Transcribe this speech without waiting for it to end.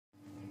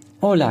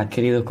Hola,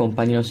 queridos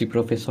compañeros y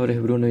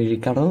profesores Bruno y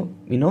Ricardo.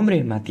 Mi nombre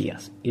es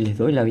Matías y les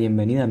doy la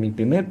bienvenida a mi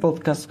primer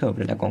podcast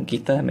sobre la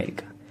conquista de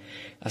América.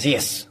 Así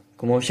es,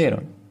 como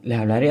oyeron, les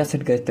hablaré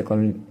acerca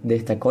de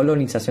esta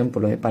colonización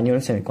por los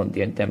españoles en el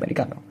continente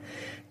americano.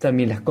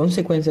 También las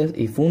consecuencias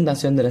y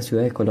fundación de las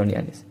ciudades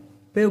coloniales.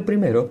 Pero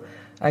primero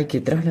hay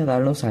que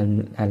trasladarnos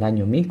al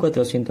año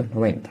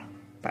 1490.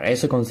 Para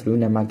eso construí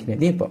una máquina de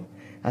tiempo.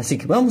 Así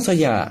que vamos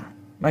allá.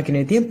 Máquina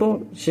de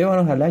tiempo,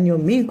 llévanos al año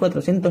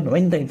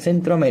 1490 en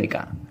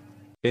Centroamérica.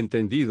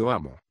 Entendido,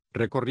 amo.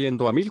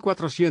 Recorriendo a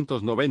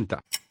 1490.